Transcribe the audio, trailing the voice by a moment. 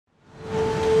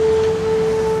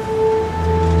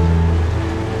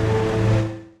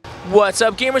What's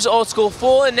up, gamers? Old School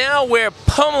Fool, and now we're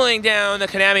pummeling down the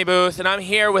Konami booth, and I'm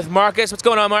here with Marcus. What's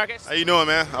going on, Marcus? How you doing,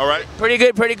 man? All right. Pretty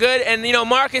good, pretty good. And you know,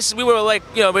 Marcus, we were like,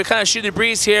 you know, we're kind of shooting the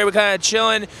breeze here, we're kind of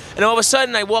chilling, and all of a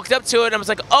sudden I walked up to it and I was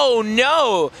like, oh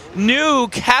no, new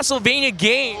Castlevania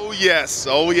game. Oh yes,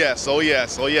 oh yes, oh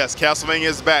yes, oh yes. Castlevania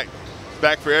is back.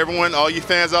 Back for everyone, all you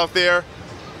fans out there.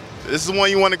 This is the one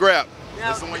you want to grab.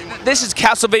 Now, this is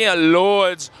Castlevania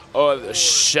Lords of the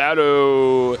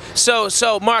Shadow.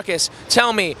 So Marcus,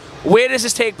 tell me, where does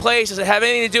this take place? Does it have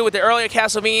anything to do with the earlier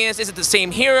Castlevanias? Is it the same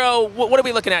hero? What are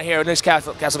we looking at here in this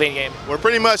Castlevania game? Well,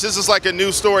 pretty much this is like a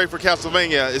new story for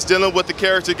Castlevania. It's dealing with the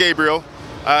character Gabriel.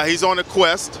 He's on a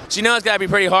quest. So you know it's got to be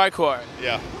pretty hardcore.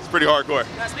 Yeah, it's pretty hardcore.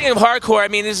 Now, speaking of hardcore, I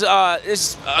mean, this is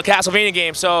a Castlevania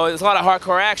game, so there's a lot of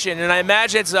hardcore action, and I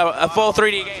imagine it's a full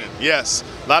 3D game. Yes,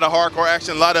 a lot of hardcore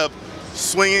action, a lot of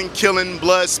swinging, killing,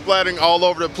 blood splattering all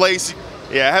over the place.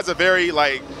 Yeah, it has a very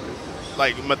like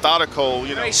methodical,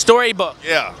 you know. Very storybook.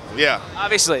 Yeah, yeah.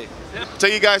 Obviously.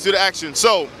 Take you guys through the action.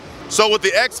 So with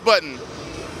the X button,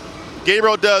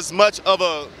 Gabriel does much of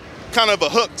a kind of a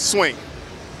hook swing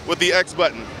with the X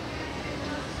button.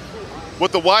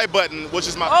 With the Y button, which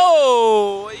is my...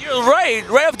 Oh, you're right.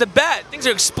 Right off the bat, things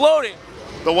are exploding.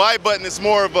 The Y button is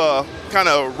more of a kind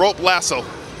of rope lasso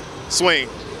swing.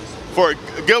 For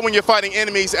good when you're fighting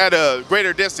enemies at a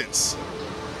greater distance,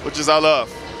 which is I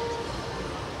love.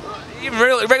 Even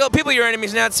regular people are your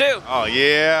enemies now too. Oh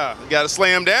yeah, you gotta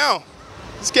slay them down.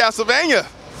 It's Castlevania.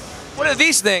 What are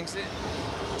these things?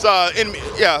 It's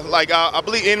I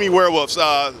believe enemy werewolves.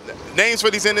 Names for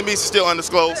these enemies are still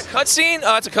undisclosed. Cutscene?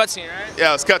 Oh, it's a cutscene, right?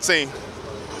 Yeah, it's cutscene.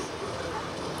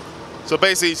 So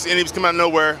basically, enemies come out of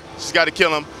nowhere. Just got to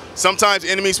kill them. Sometimes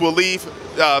enemies will leave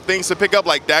things to pick up,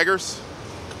 like daggers.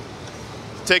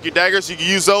 Take your daggers, you can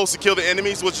use those to kill the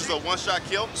enemies, which is a one-shot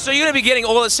kill. So you're going to be getting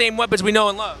all the same weapons we know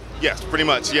and love? Yes, pretty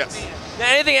much, yes. Now,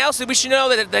 anything else that we should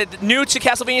know that new to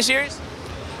Castlevania series?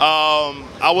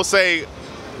 I will say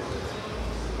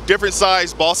different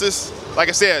size bosses. Like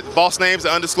I said, boss names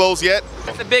are undisclosed yet.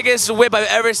 That's the biggest whip I've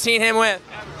ever seen him with.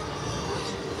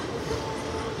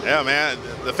 Yeah, man,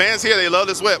 the fans here, they love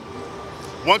this whip.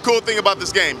 One cool thing about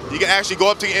this game, you can actually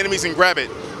go up to your enemies and grab it.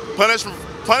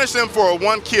 Punish them for a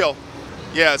one kill.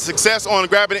 Yeah, success on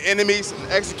grabbing the enemies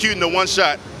and executing the one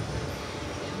shot.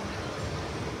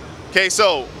 Okay,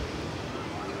 so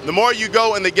the more you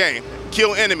go in the game,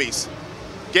 kill enemies,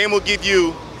 game will give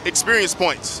you experience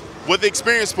points. With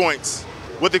experience points,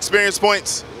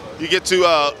 you get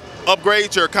to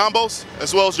upgrade your combos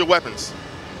as well as your weapons.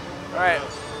 All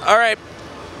right,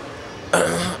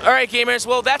 gamers.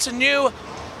 Well, that's a new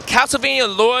Castlevania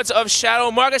Lords of Shadow.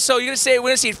 Marcus, so you're gonna say we're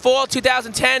gonna see fall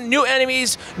 2010, new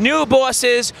enemies, new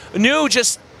bosses, new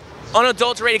just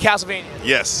unadulterated Castlevania.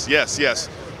 Yes, yes, yes.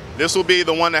 This will be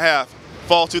the one to have.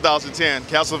 Fall 2010,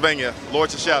 Castlevania,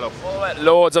 Lords of Shadow.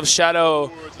 Lords of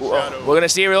Shadow. We're gonna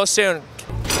see you real soon.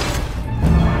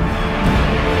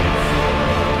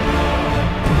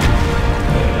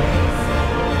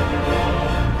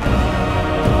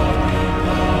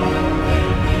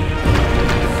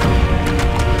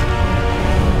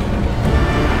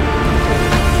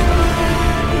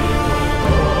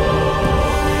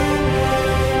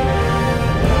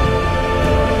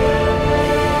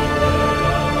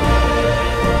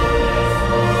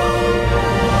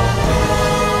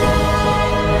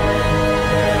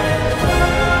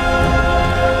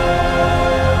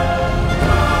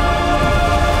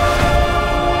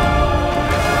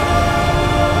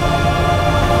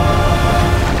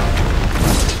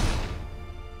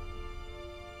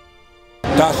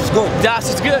 Das ist gut. Das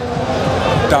ist good.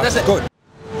 Das ist gut.